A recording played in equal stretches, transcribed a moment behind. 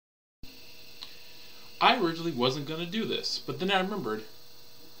I originally wasn't going to do this, but then I remembered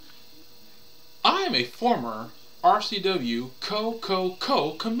I am a former RCW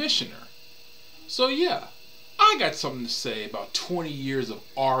co-commissioner. So yeah, I got something to say about 20 years of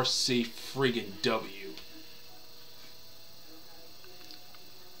RC friggin' W.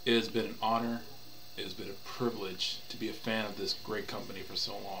 It has been an honor, it has been a privilege to be a fan of this great company for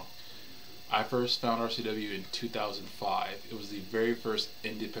so long. I first found RCW in 2005. It was the very first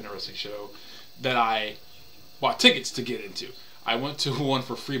independent wrestling show that I bought tickets to get into. I went to one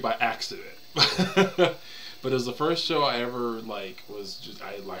for free by accident. But it was the first show I ever I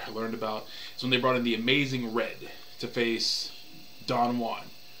learned about. It's when they brought in the Amazing Red to face Don Juan.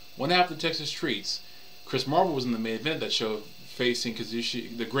 One half the Texas Treats. Chris Marvel was in the main event of that show, facing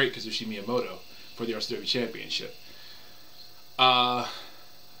the great Kazushi Miyamoto for the RCW Championship.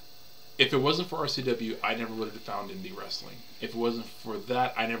 If it wasn't for RCW, I never would have found indie wrestling. If it wasn't for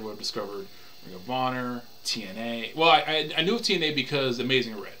that, I never would have discovered Ring of Honor, TNA. Well, I knew of TNA because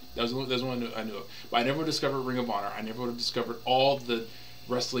Amazing Red. That's one I knew of. But I never would have discovered Ring of Honor. I never would have discovered all the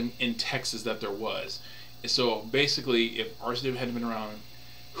wrestling in Texas that there was. So basically, if RCW hadn't been around,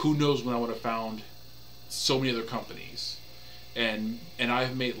 who knows when I would have found so many other companies. And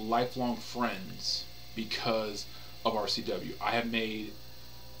I've made lifelong friends because of RCW. I've had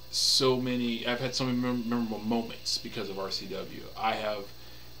so many memorable moments because of RCW. I have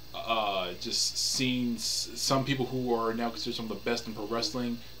just seen some people who are now considered some of the best in pro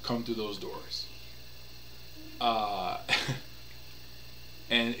wrestling come through those doors. And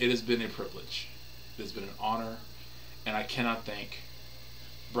it has been a privilege. It has been an honor. And I cannot thank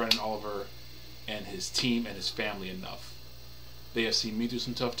Brendan Oliver and his team and his family enough. They have seen me through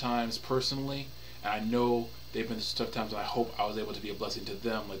some tough times personally, and I know they've been through some tough times, and I hope I was able to be a blessing to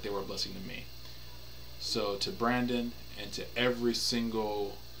them like they were a blessing to me. So to Brandon and to every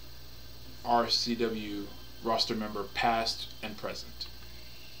single RCW roster member, past and present,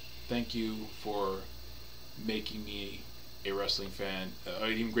 thank you for making me a wrestling fan,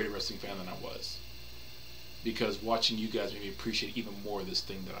 an even greater wrestling fan than I was. Because watching you guys made me appreciate even more this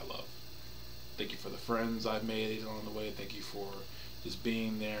thing that I love. Thank you for the friends I've made along the way. Thank you for just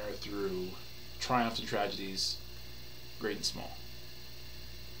being there through triumphs and tragedies, great and small.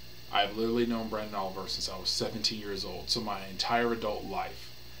 I've literally known Brandon Oliver since I was 17 years old. So my entire adult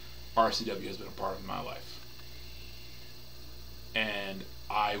life, RCW has been a part of my life. And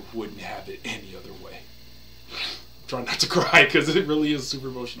I wouldn't have it any other way. I'm trying not to cry because it really is super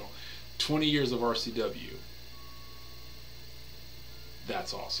emotional. 20 years of RCW.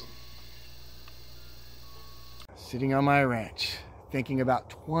 That's awesome. Sitting on my ranch, thinking about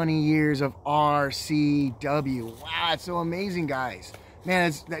 20 years of RCW. Wow, it's so amazing, guys.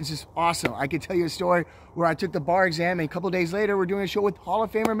 Man, that's just awesome. I could tell you a story where I took the bar exam, and a couple days later, we're doing a show with Hall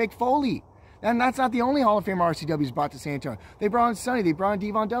of Famer Mick Foley. And that's not the only Hall of Famer RCW's brought to San Antonio. They brought in Sonny, they brought in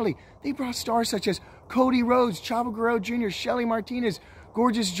Devon Dudley. They brought stars such as Cody Rhodes, Chavo Guerrero Jr., Shelly Martinez,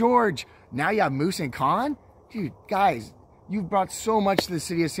 Gorgeous George. Now you have Moose and Khan. Dude, guys, you've brought so much to the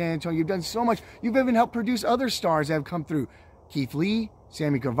city of San Antonio. You've done so much. You've even helped produce other stars that have come through. Keith Lee,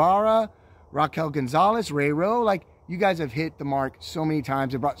 Sammy Guevara, Raquel Gonzalez, Ray Rowe. Like, you guys have hit the mark so many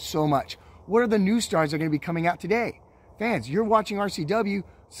times and brought so much. What are the new stars that are going to be coming out today? Fans, you're watching RCW.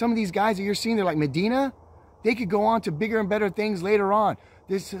 Some of these guys that you're seeing, they're like Medina. They could go on to bigger and better things later on.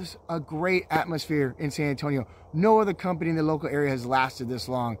 This is a great atmosphere in San Antonio. No other company in the local area has lasted this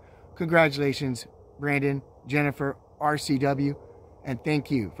long. Congratulations, Brandon, Jennifer, RCW, and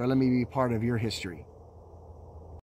thank you for letting me be part of your history.